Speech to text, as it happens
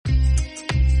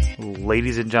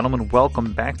Ladies and gentlemen,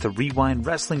 welcome back to Wre-Wind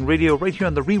Wrestling Radio right here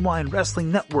on the Wre-Wind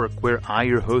Wrestling Network, where I,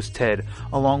 your host Ted,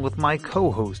 along with my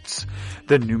co-hosts,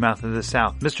 the New Mouth of the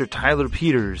South, Mr. Tyler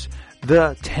Peters,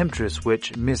 the Temptress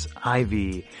Witch, Miss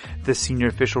Ivy, the Senior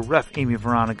Official Ref, Amy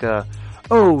Veronica,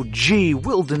 OG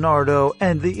Will DiNardo,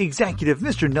 and the Executive,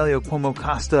 Mr. Nelio Cuomo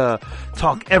Costa,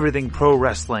 talk everything pro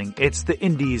wrestling. It's the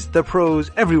indies, the pros,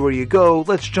 everywhere you go.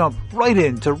 Let's jump right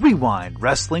into Wre-Wind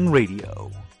Wrestling Radio.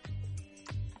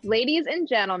 Ladies and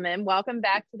gentlemen, welcome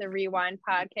back to the Wre-Wind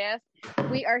podcast.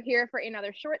 We are here for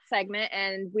another short segment,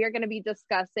 and we are going to be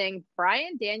discussing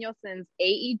Bryan Danielson's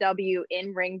AEW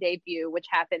in-ring debut, which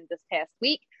happened this past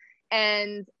week.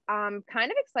 And I'm kind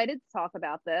of excited to talk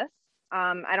about this.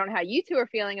 I don't know how you two are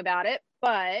feeling about it, but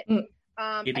I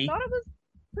thought it was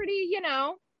pretty,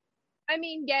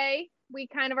 yay. We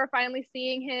kind of are finally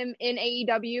seeing him in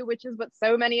AEW, which is what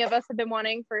so many of us have been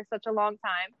wanting for such a long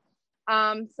time.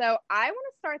 So I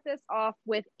want to start this off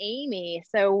with Amy.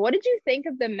 So what did you think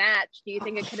of the match? Do you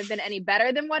think it could have been any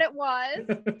better than what it was?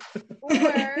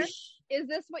 Or is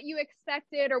this what you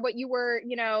expected or what you were,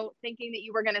 thinking that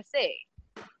you were going to see?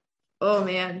 Oh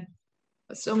man,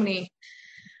 so many.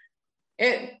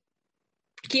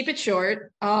 Keep it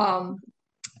short.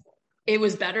 It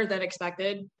was better than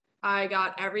expected. I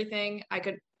got everything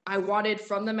I wanted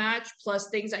from the match, plus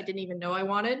things I didn't even know I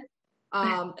wanted.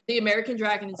 The American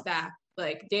Dragon is back.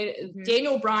 Like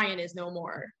Daniel Bryan is no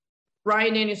more.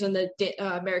 Bryan Danielson, the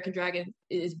American Dragon,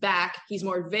 is back. He's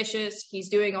more vicious. He's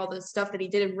doing all the stuff that he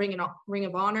did in Ring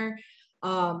of Honor.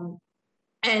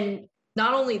 And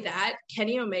not only that,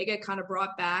 Kenny Omega kind of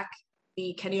brought back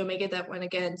the Kenny Omega that went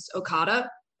against Okada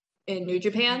in New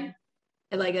Japan,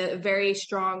 and like a very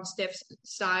strong, stiff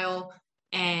style.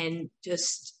 And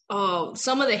just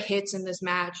some of the hits in this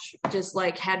match just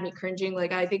like had me cringing.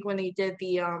 Like I think when he did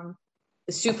the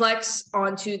suplex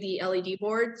onto the LED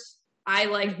boards, I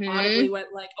audibly went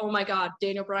like, "Oh my God,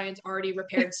 Daniel Bryan's already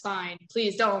repaired spine.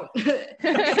 Please don't." Like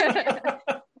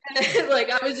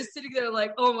I was just sitting there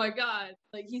like, "Oh my God,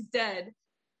 like he's dead."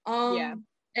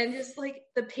 And just like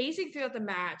the pacing throughout the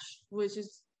match was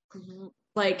just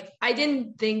like I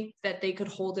didn't think that they could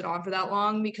hold it on for that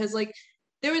long, because like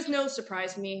there was no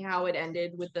surprise to me how it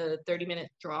ended with the 30-minute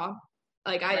draw.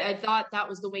 Like I thought that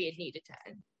was the way it needed to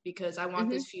end, because I want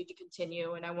this feud to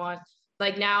continue, and I want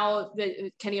like now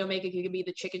the Kenny Omega can be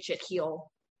the chicken shit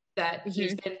heel that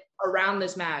he's been around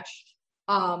this match,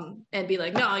 and be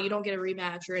like, no, you don't get a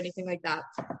rematch or anything like that.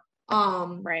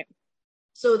 Right.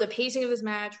 So the pacing of this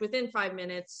match, within 5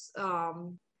 minutes,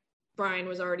 Bryan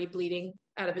was already bleeding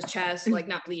out of his chest, like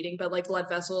not bleeding, but like blood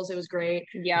vessels. It was great.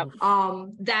 Yeah.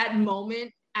 That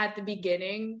moment at the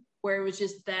beginning where it was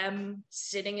just them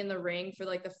sitting in the ring for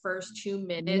like the first 2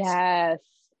 minutes. Yes.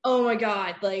 Oh my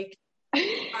God. Like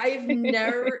I've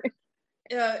never,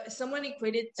 someone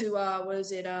equated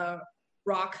to,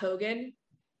 Rock Hogan,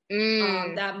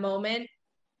 that moment.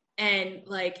 And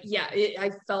like, yeah,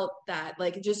 I felt that,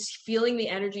 like, just feeling the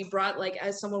energy brought, like,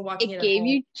 as someone walking in. It gave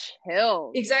you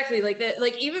chills. Exactly, like that.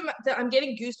 Like even I'm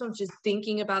getting goosebumps just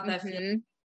thinking about that feeling.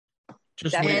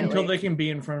 Just wait until they can be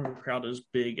in front of a crowd as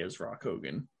big as Rock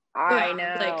Hogan. I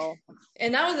know. Like,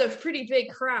 and that was a pretty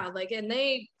big crowd. Like, and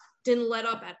they didn't let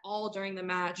up at all during the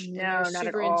match. No, not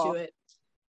super at all. into it.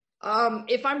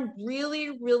 If I'm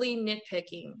really, really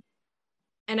nitpicking,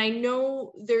 and I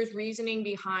know there's reasoning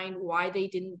behind why they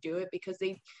didn't do it, because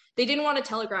they didn't want to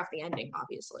telegraph the ending,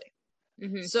 obviously.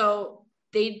 So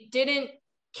they didn't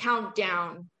count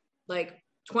down like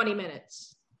 20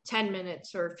 minutes, 10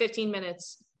 minutes, or 15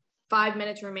 minutes, 5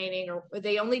 minutes remaining, or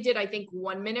they only did, I think,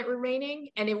 1 minute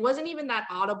remaining. And it wasn't even that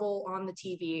audible on the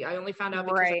TV. I only found out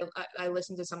because I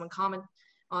listened to someone comment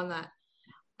on that.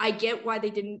 I get why they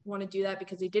didn't want to do that,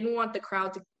 because they didn't want the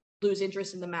crowd to lose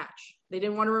interest in the match. They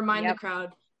didn't want to remind the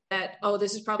crowd that, oh,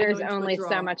 this is probably there's only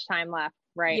so much time left.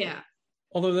 Right. Yeah.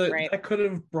 Although that could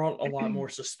have brought a lot more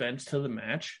suspense to the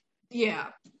match. Yeah.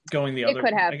 Going the It other,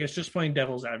 could have. I guess, just playing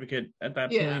devil's advocate at that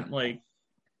point, like,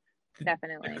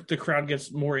 definitely the crowd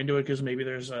gets more into it because maybe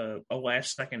there's a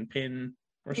last second pin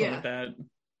or something like that.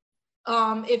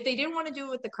 If they didn't want to do it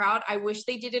with the crowd, I wish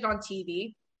they did it on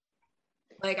TV.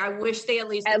 Like, I wish they at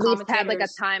least had like a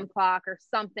time clock or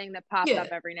something that popped up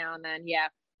every now and then. Yeah.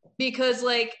 Because,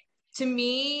 like, to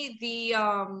me, the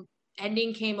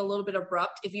ending came a little bit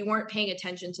abrupt if you weren't paying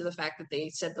attention to the fact that they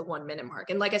said the 1 minute mark.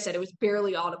 And like I said, it was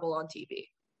barely audible on TV.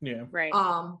 Yeah. Right.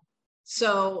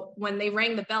 So when they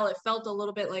rang the bell, it felt a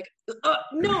little bit like,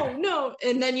 no.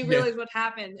 And then you realize what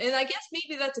happened. And I guess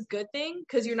maybe that's a good thing,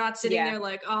 because you're not sitting there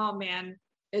like, oh man,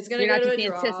 it's going to go to a draw.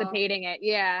 You're not just anticipating it.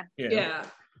 Yeah.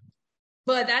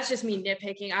 But that's just me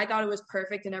nitpicking. I thought it was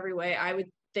perfect in every way.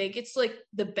 think it's like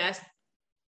the best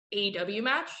AEW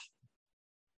match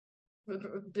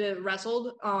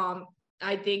wrestled.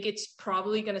 I think it's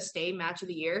probably gonna stay match of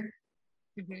the year.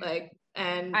 Like,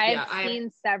 and I've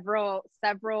seen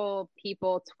several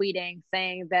people tweeting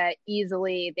saying that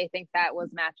easily they think that was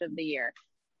match of the year.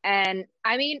 And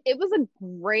I mean, it was a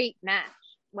great match.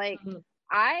 Like,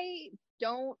 I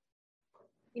don't,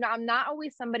 I'm not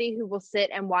always somebody who will sit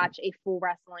and watch a full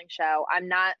wrestling show. I'm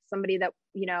not somebody that,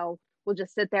 will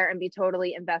just sit there and be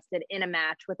totally invested in a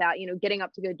match without, getting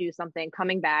up to go do something,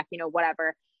 coming back,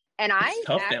 whatever. And It's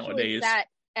tough nowadays.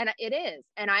 And it is.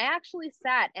 And I actually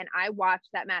sat and I watched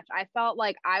that match. I felt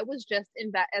like I was just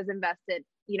as invested,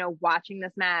 watching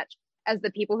this match as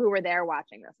the people who were there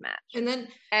watching this match.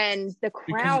 And the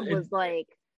crowd was like,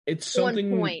 it's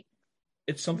something, on point.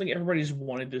 It's something everybody's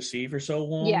wanted to see for so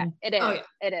long. Yeah, it is. Oh, yeah.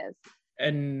 It is.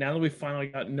 And now that we finally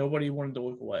got, nobody wanted to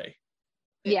look away.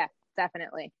 Yeah,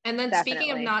 definitely. And then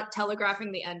speaking of not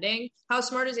telegraphing the ending, how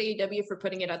smart is AEW for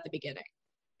putting it at the beginning?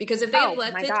 Because if they had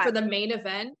left it for the main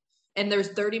event, and there's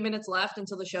 30 minutes left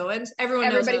until the show ends,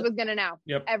 everybody was going to know.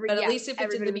 Yep. But at least if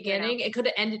it's in the beginning, it could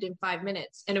have ended in 5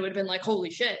 minutes and it would have been like, holy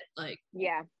shit. Like,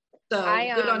 yeah. So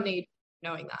good on Nate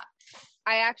knowing that.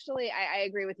 I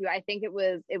agree with you. I think it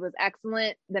was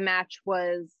excellent. The match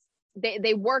was,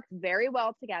 they worked very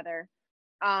well together.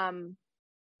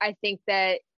 I think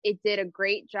that it did a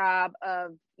great job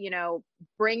of,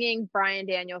 bringing Bryan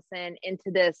Danielson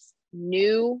into this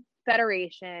new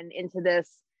federation, into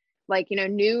this,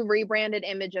 new rebranded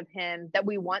image of him that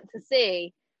we want to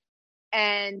see.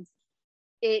 And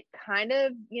it kind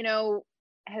of,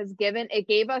 it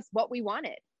gave us what we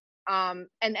wanted. And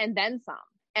then some.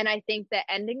 And I think that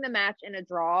ending the match in a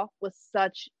draw was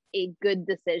such a good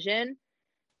decision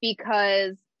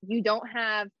because you don't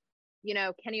have,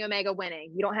 Kenny Omega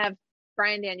winning. You don't have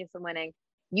Bryan Danielson winning.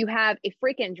 You have a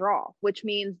freaking draw, which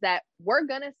means that we're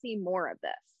going to see more of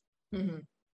this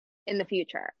in the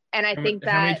future. And I think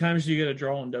that... How many times do you get a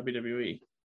draw in WWE?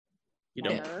 You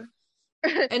don't.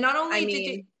 And not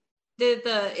only did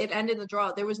it end in the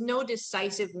draw, there was no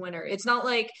decisive winner. It's not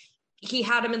like he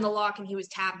had him in the lock and he was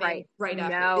tapping right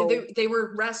after. No. They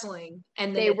were wrestling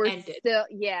and then it ended. Still,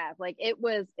 yeah, like it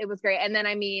was great. And then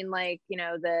I mean, like,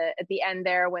 at the end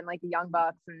there when like the Young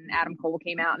Bucks and Adam Cole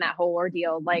came out and that whole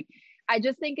ordeal, like I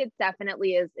just think it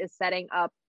definitely is setting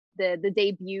up the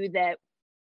debut that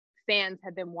fans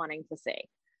have been wanting to see.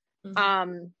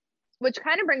 Which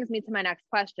kind of brings me to my next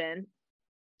question.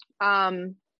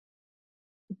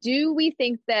 Do we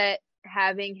think that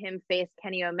having him face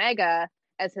Kenny Omega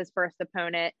as his first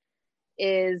opponent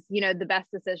is, the best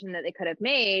decision that they could have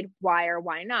made? Why or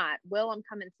why not? Will, I'm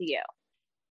coming to you.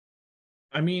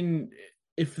 I mean,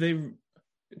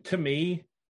 to me,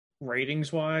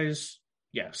 ratings wise,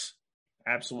 yes,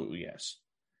 absolutely yes.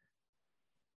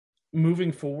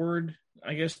 Moving forward,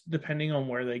 I guess depending on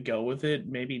where they go with it,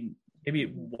 maybe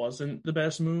it wasn't the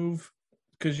best move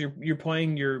because you're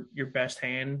playing your best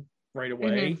hand right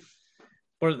away.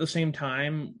 But at the same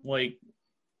time, like,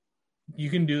 you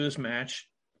can do this match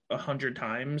 100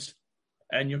 times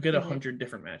and you'll get 100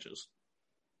 different matches.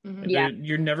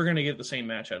 You're never going to get the same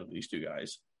match out of these two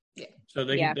guys. Yeah. So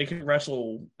they can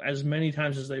wrestle as many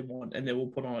times as they want and they will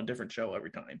put on a different show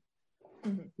every time.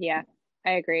 Yeah,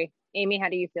 I agree. Amy, how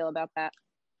do you feel about that?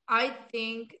 I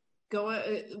think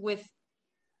with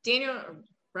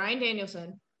Bryan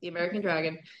Danielson, the American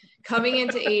Dragon, coming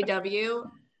into AEW,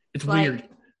 it's weird.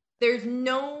 There's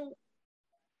no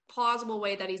plausible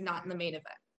way that he's not in the main event.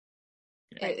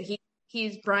 Yeah.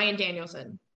 He's Bryan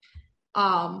Danielson.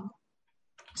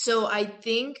 So I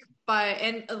think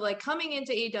coming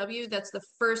into AEW, that's the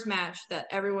first match that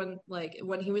everyone, like,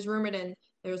 when he was rumored in,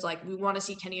 there was like, we want to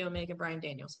see Kenny Omega, Bryan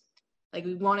Danielson. Like,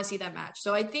 we want to see that match.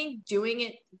 So I think doing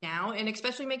it now, and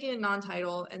especially making it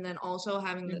non-title, and then also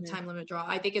having the time limit draw,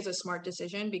 I think is a smart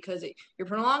decision because you're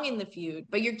prolonging the feud,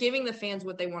 but you're giving the fans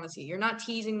what they want to see. You're not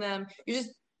teasing them. You're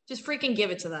just freaking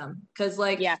give it to them. Because,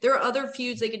 there are other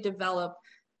feuds they could develop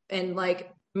and,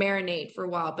 like, marinate for a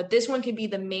while. But this one could be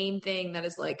the main thing that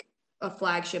is, like, a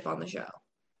flagship on the show.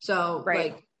 So,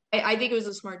 I think it was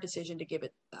a smart decision to give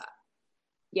it that.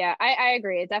 Yeah, I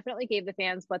agree. It definitely gave the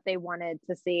fans what they wanted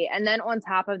to see. And then on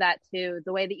top of that, too,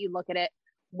 the way that you look at it,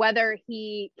 whether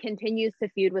he continues to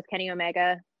feud with Kenny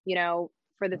Omega,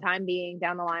 for the time being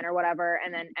down the line or whatever,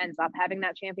 and then ends up having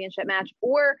that championship match,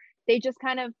 or they just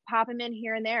kind of pop him in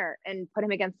here and there and put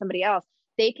him against somebody else,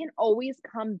 they can always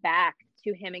come back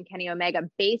to him and Kenny Omega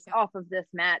based off of this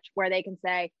match where they can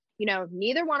say,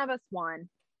 neither one of us won.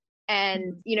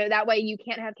 And, that way you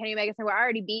can't have Kenny Omega say, well, I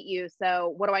already beat you,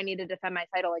 so what do I need to defend my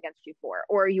title against you for?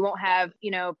 Or you won't have,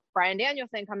 Bryan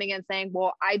Danielson coming in saying,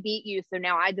 well, I beat you, so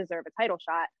now I deserve a title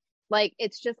shot. Like,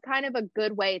 it's just kind of a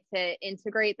good way to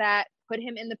integrate that, put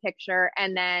him in the picture,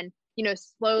 and then,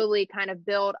 slowly kind of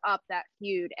build up that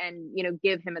feud and,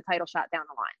 give him a title shot down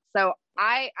the line. So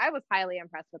I was highly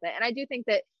impressed with it. And I do think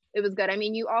that it was good. I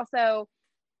mean, you also,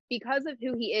 because of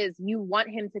who he is, you want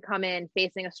him to come in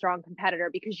facing a strong competitor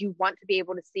because you want to be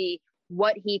able to see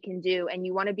what he can do. And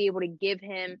you want to be able to give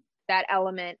him that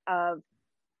element of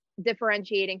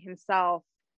differentiating himself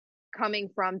coming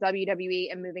from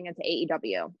WWE and moving into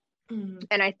AEW. Mm-hmm.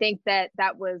 And I think that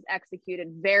was executed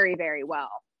very, very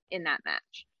well in that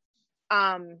match.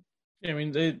 I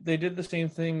mean, they did the same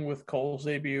thing with Cole's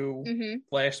debut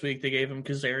last week. They gave him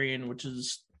Kazarian, which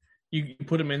is, you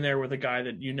put him in there with a guy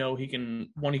that he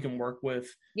can work with,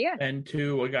 and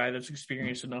two, a guy that's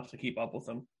experienced enough to keep up with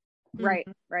him. Right.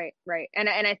 And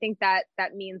I think that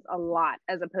means a lot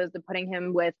as opposed to putting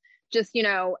him with just,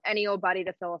 any old buddy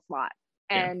to fill a slot.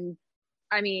 And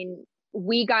I mean,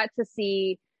 we got to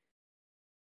see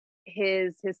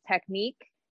his technique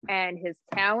and his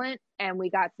talent, and we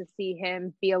got to see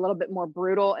him be a little bit more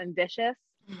brutal and vicious.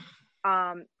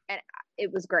 And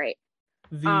it was great.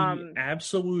 The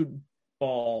absolute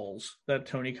balls that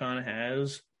Tony Khan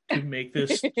has to make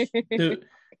this to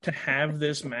have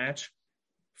this match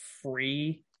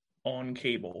free on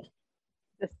cable.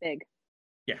 This big.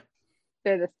 Yeah.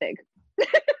 They're this big.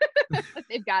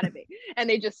 They've got to be. And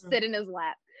they just sit in his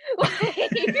lap.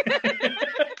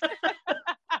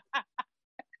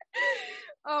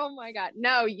 Oh my God.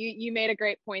 No, you made a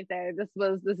great point there. This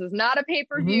is not a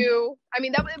pay-per-view. I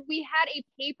mean, we had a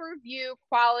pay-per-view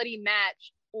quality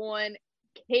match on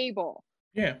cable.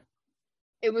 Yeah.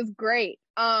 It was great.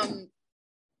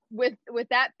 With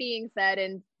that being said,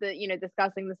 and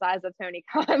discussing the size of Tony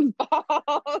Khan's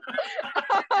balls,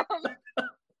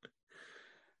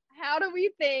 how do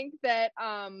we think that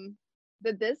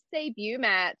this debut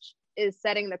match is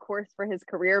setting the course for his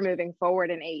career moving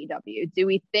forward in AEW? Do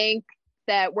we think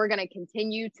that we're going to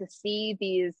continue to see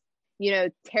these,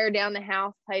 tear down the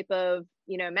house type of,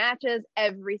 matches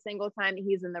every single time that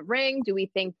he's in the ring? Do we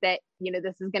think that,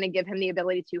 this is going to give him the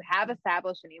ability to have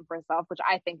established a name for himself, which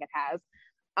I think it has?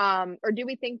 Or do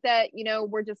we think that,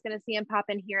 we're just going to see him pop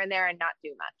in here and there and not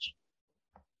do much?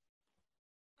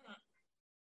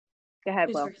 Go ahead,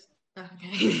 Will.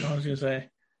 Okay. I was going to say,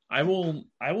 I will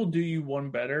do you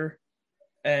one better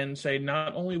and say,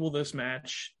 not only will this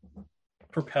match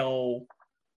propel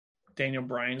Daniel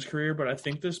Bryan's career, but I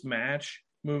think this match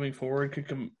moving forward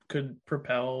could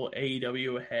propel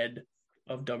AEW ahead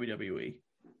of WWE.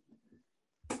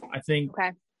 I think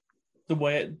the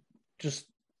way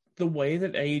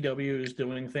that AEW is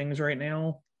doing things right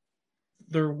now,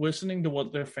 they're listening to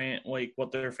what their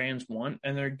fans want,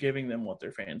 and they're giving them what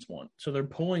their fans want. So they're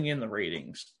pulling in the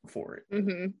ratings for it.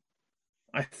 Mm-hmm.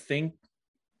 I think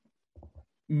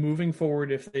moving forward,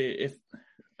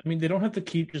 they don't have to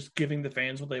keep just giving the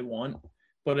fans what they want,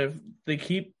 but if they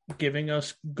keep giving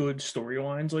us good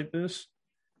storylines like this,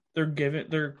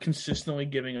 they're consistently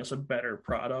giving us a better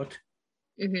product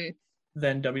than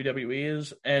WWE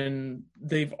is, and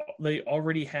they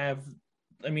already have.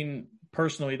 I mean,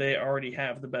 personally, they already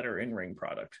have the better in-ring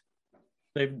product.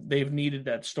 They've needed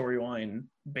that storyline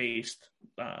based,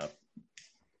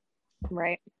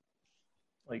 right?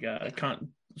 Like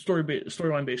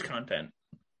storyline based content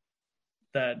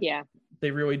that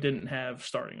they really didn't have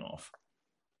starting off.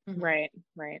 Right.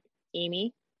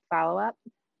 Amy, follow up.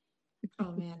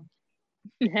 Oh man.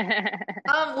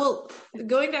 Well,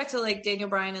 going back to like Daniel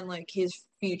Bryan and like his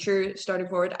future starting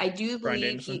forward, I do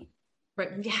believe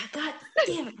God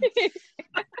damn it.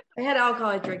 I had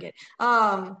alcohol, I drink it.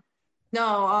 So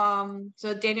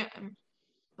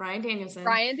Bryan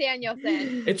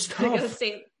Danielson. It's tough.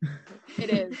 It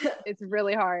is. It's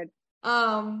really hard.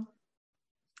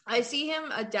 I see him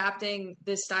adapting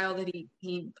this style that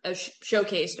he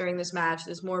showcased during this match,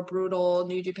 this more brutal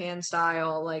New Japan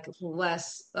style, like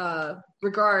less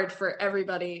regard for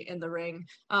everybody in the ring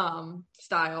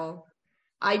style.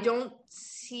 I don't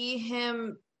see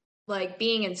him like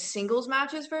being in singles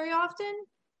matches very often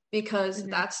because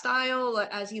that style,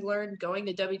 as he learned going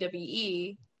to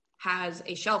WWE, has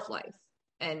a shelf life.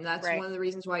 And that's one of the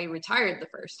reasons why he retired the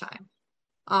first time.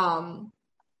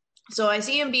 So I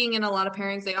see him being in a lot of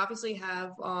pairings. They obviously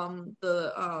have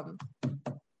the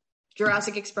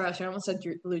Jurassic Express. I almost said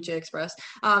Lucha Express.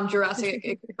 Jurassic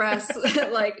Express,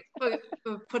 like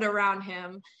put around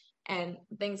him and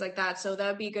things like that. So that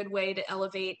would be a good way to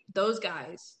elevate those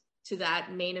guys to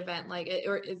that main event,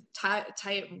 tag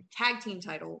team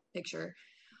title picture.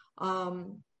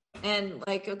 And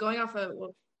like going off of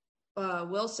what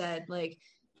Will said, like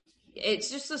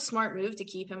it's just a smart move to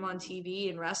keep him on TV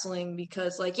and wrestling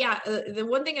because like, the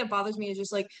one thing that bothers me is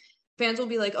just like fans will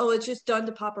be like, oh, it's just done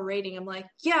to pop a rating. I'm like,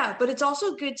 yeah, but it's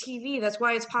also good TV. That's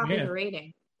why it's popping a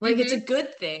rating. Like, it's a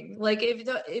good thing. Like,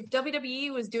 if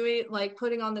WWE was doing, like,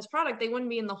 putting on this product, they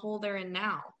wouldn't be in the hole they're in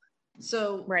now.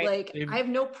 So, like, I have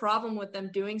no problem with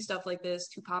them doing stuff like this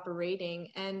to pop a rating.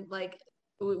 And, like,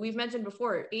 we've mentioned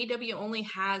before, AEW only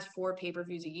has 4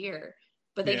 pay-per-views a year.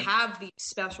 But they have these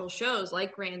special shows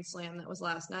like Grand Slam that was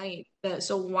last night.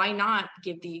 So why not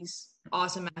give these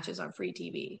awesome matches on free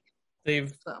TV? They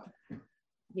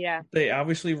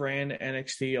obviously ran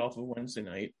NXT off of Wednesday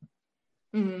night.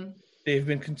 Mm-hmm. They've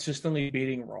been consistently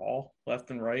beating Raw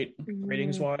left and right. Mm-hmm.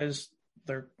 Ratings wise,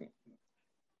 they're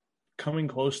coming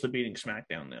close to beating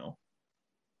SmackDown now.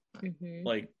 Mm-hmm.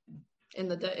 Like in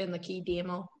the key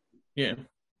demo. Yeah.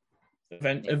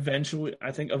 Eventually,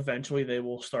 I think eventually they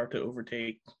will start to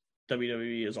overtake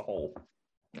WWE as a whole.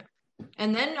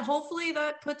 And then hopefully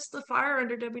that puts the fire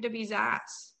under WWE's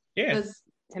ass. Yeah.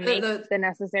 To make the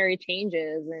necessary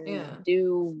changes and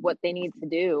do what they need to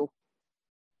do.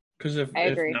 Because if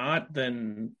not,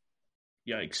 then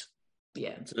yikes.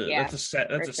 Yeah. That's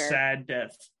a sad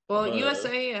death. Well,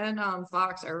 USA and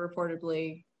Fox are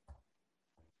reportedly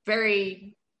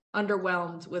very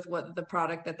underwhelmed with what the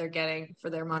product that they're getting for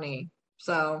their money.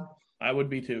 So I would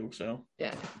be too. So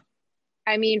yeah.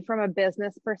 I mean, from a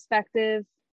business perspective,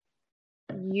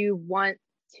 you want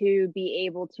to be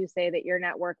able to say that your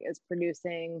network is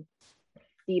producing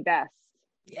the best.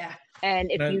 Yeah.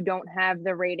 And if you don't have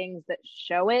the ratings that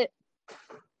show it,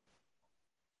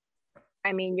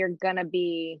 I mean, you're going to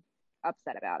be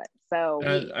upset about it.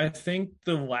 So I think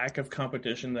the lack of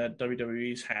competition that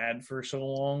WWE's had for so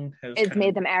long has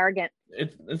made them arrogant.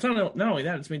 It's not only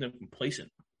that, it's made them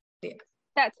complacent. Yeah.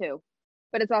 That too.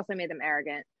 But it's also made them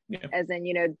arrogant. Yeah. As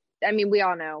in, I mean, we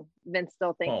all know Vince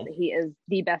still thinks that he is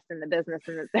the best in the business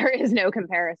and that there is no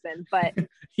comparison, but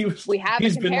he's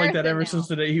been like that ever since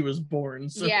the day he was born.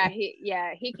 So. Yeah,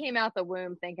 he came out the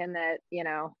womb thinking that,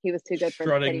 he was too good for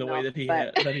strutting the way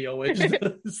that he always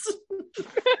does.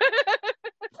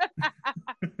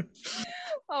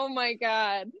 Oh my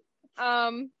God.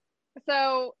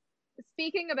 So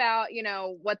speaking about,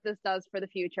 what this does for the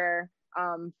future,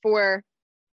 for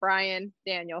Bryan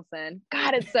Danielson.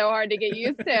 God, it's so hard to get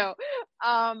used to.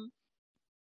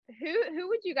 Who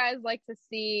would you guys like to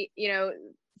see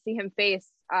him face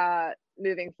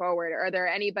moving forward? Are there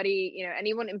anyone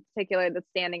in particular that's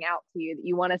standing out to you that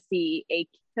you want to see a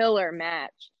killer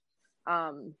match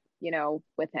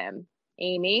with him?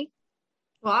 Amy?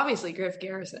 Well, obviously Griff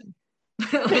Garrison.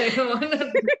 Like,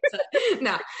 100%.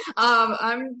 No.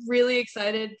 I'm really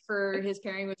excited for his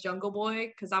pairing with Jungle Boy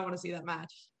because I want to see that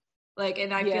match. Like,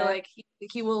 and I feel like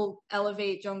he will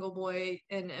elevate Jungle Boy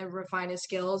and refine his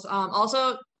skills.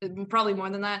 Also, probably more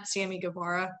than that, Sammy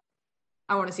Guevara.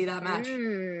 I want to see that match.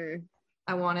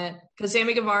 I want it because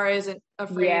Sammy Guevara isn't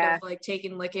afraid of like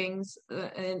taking lickings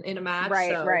in a match.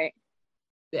 Right.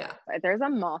 Yeah. There's a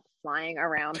moth flying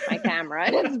around my camera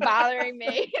and it's bothering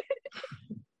me.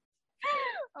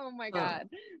 Oh my God.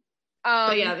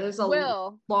 But yeah, there's a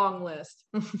long list.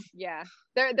 Yeah,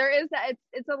 there is that.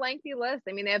 It's a lengthy list.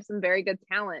 I mean, they have some very good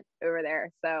talent over there,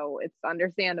 so it's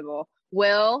understandable.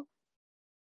 Will?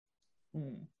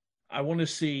 I want to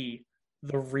see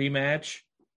the rematch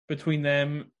between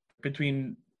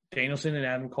Danielson and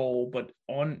Adam Cole, but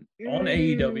on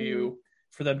AEW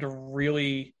for them to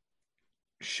really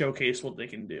showcase what they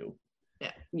can do.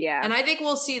 Yeah. And I think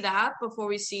we'll see that before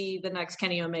we see the next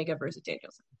Kenny Omega versus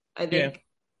Danielson. I think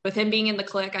with him being in the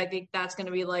clique, I think that's going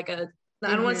to be like I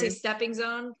don't want to say stepping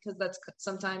zone because that's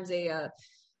sometimes a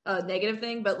negative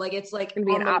thing, but like it's like on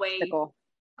the an obstacle.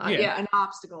 An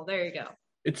obstacle. There you go.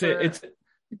 It's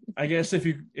I guess if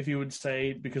you would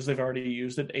say, because they've already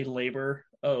used it, a labor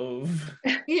of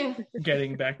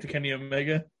getting back to Kenny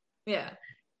Omega. Yeah.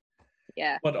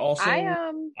 But also,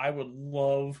 I would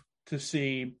love to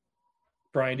see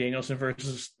Bryan Danielson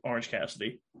versus Orange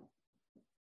Cassidy.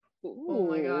 Ooh. Oh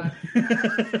my God.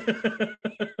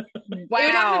 Wow. It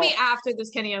would have to be after this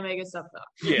Kenny Omega stuff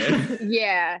though. Yeah.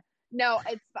 Yeah. No,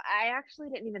 I actually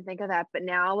didn't even think of that, but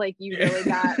now like you really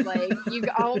got like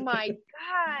oh my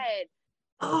God.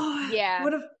 Oh yeah.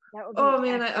 Oh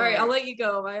man, all right, I'll let you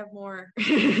go. I have more.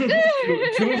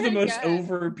 Two of the most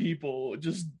over people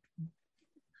just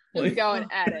going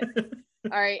at it.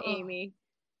 All right, Amy.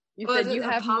 You said you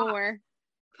have more.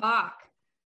 Pac.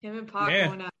 Him and Pac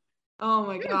going at. Oh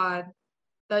my God.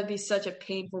 That'd be such a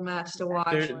painful match to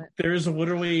watch. There's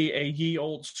literally a ye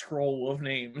old scroll of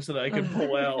names that I can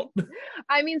pull out.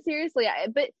 I mean, seriously,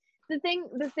 but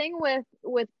the thing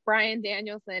with Bryan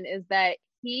Danielson is that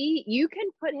you can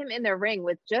put him in the ring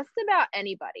with just about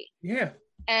anybody. Yeah.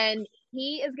 And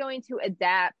he is going to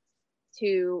adapt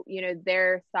to,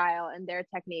 their style and their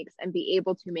techniques and be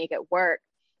able to make it work.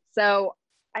 So,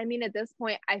 I mean, at this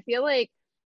point, I feel like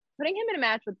putting him in a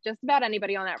match with just about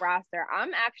anybody on that roster,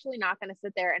 I'm actually not going to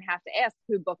sit there and have to ask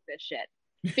who booked this shit,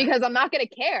 because I'm not going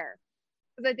to care,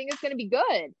 because I think it's going to be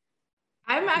good.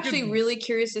 I'm actually really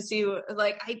curious to see,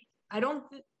 like, I don't,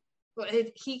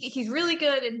 he's really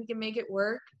good and he can make it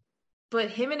work, but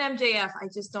him and MJF, I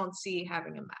just don't see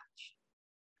having a match.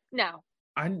 No.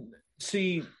 I need to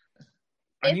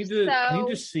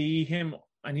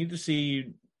see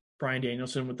Bryan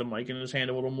Danielson with the mic in his hand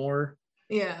a little more.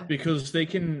 Yeah. Because if they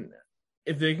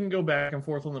can go back and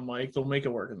forth on the mic, they'll make it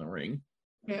work in the ring.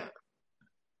 Yeah.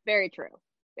 Very true.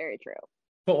 Very true.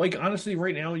 But like, honestly,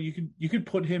 right now you could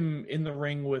put him in the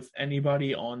ring with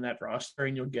anybody on that roster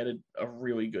and you'll get a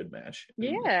really good match.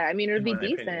 Yeah, I mean, it would be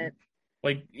decent. Opinion.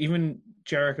 Like, even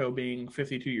Jericho being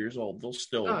 52 years old, th'll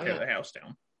still tear the house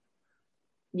down.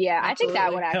 Yeah, absolutely. I think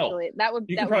that would actually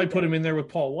you could probably put him in there with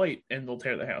Paul White and they'll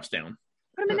tear the house down.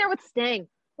 Put him in there with Sting.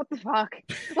 What the fuck?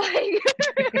 Like,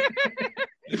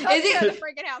 tear the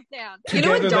freaking house down. You know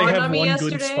what dawned on me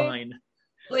yesterday? Good spine.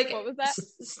 Like, what was that?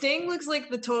 Sting looks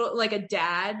like like a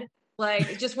dad,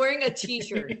 like just wearing a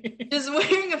t-shirt, just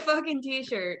wearing a fucking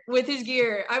t-shirt with his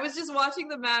gear. I was just watching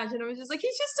the match and I was just like,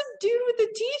 he's just some dude with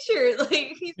a t-shirt.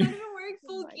 Like, he's not even wearing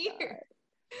full gear. God.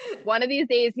 One of these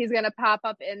days he's going to pop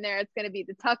up in there. It's going to be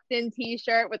the tucked in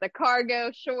t-shirt with a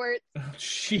cargo shorts. Oh,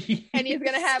 jeez. And he's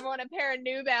going to have on a pair of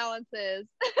New Balances.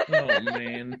 Oh,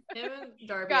 man. Him and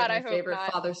Darby God, are my favorite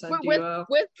father-son duo.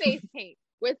 With face paint.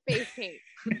 With face paint.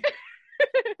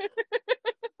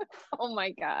 Oh,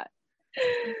 my God.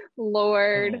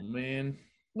 Lord. Oh, man.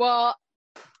 Well,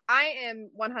 I am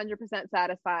 100%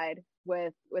 satisfied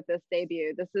with this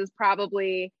debut. This is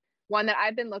probably one that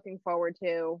I've been looking forward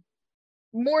to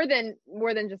more than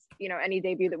just, any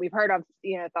debut that we've heard of,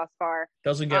 thus far.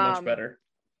 Doesn't get much better.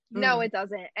 No, it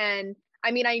doesn't. And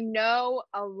I mean, I know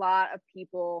a lot of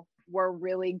people were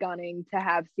really gunning to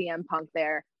have CM Punk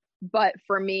there, but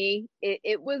for me,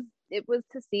 it was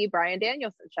to see Bryan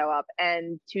Danielson show up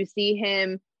and to see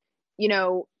him,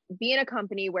 be in a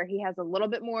company where he has a little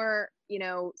bit more,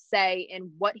 say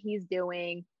in what he's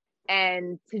doing,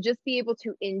 and to just be able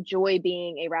to enjoy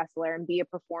being a wrestler and be a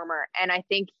performer. And I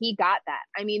think he got that.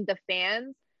 I mean, the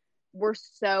fans were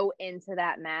so into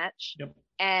that match. Yep.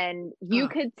 And you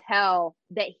could tell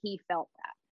that he felt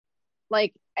that.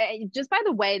 Like, just by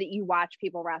the way that you watch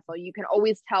people wrestle, you can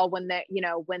always tell when they're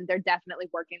definitely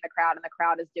working the crowd and the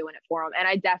crowd is doing it for them. And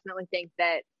I definitely think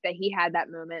that he had that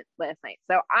moment last night.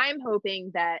 So I'm hoping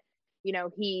that,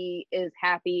 he is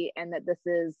happy and that this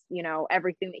is,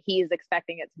 everything that he is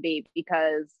expecting it to be,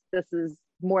 because this is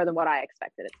more than what I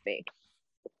expected it to be.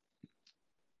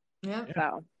 Yeah.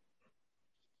 So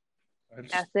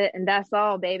that's it. And that's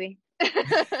all, baby.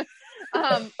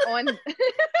 On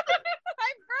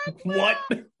what?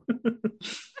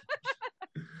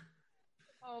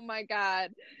 Oh my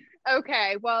God.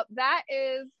 Okay, well, that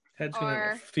is Ted's gonna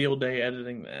have a field day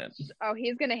editing that. Oh,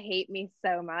 he's gonna hate me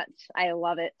so much. I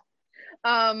love it.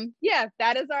 Yeah,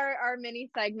 that is our mini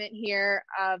segment here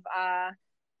of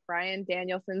Bryan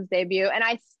Danielson's debut, and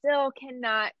I still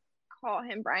cannot call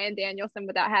him Bryan Danielson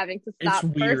without having to stop.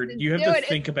 It's weird. You have to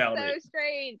think about it. It's so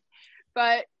strange.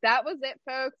 But that was it,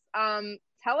 folks.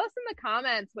 Tell us in the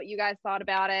comments what you guys thought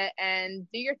about it, and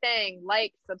do your thing.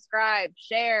 Like, subscribe,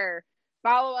 share,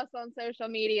 follow us on social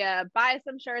media, buy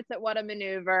some shirts at What a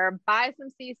Maneuver, buy some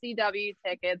CCW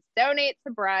tickets, donate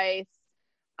to Bryce.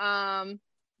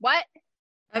 What?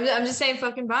 I'm just saying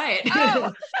fucking buy it.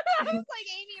 Oh, I was like,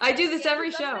 Amy, I do this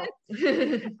every show.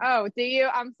 Oh, do you?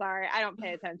 I'm sorry. I don't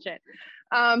pay attention.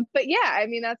 But yeah, I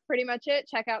mean, that's pretty much it.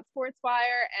 Check out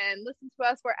SportsWire and listen to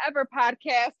us wherever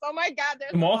podcasts. Oh my God,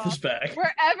 there's Come off his back.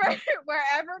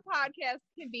 Wherever podcasts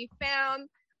can be found.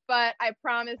 But I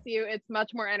promise you, it's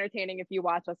much more entertaining if you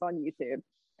watch us on YouTube.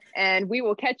 And we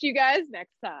will catch you guys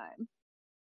next time.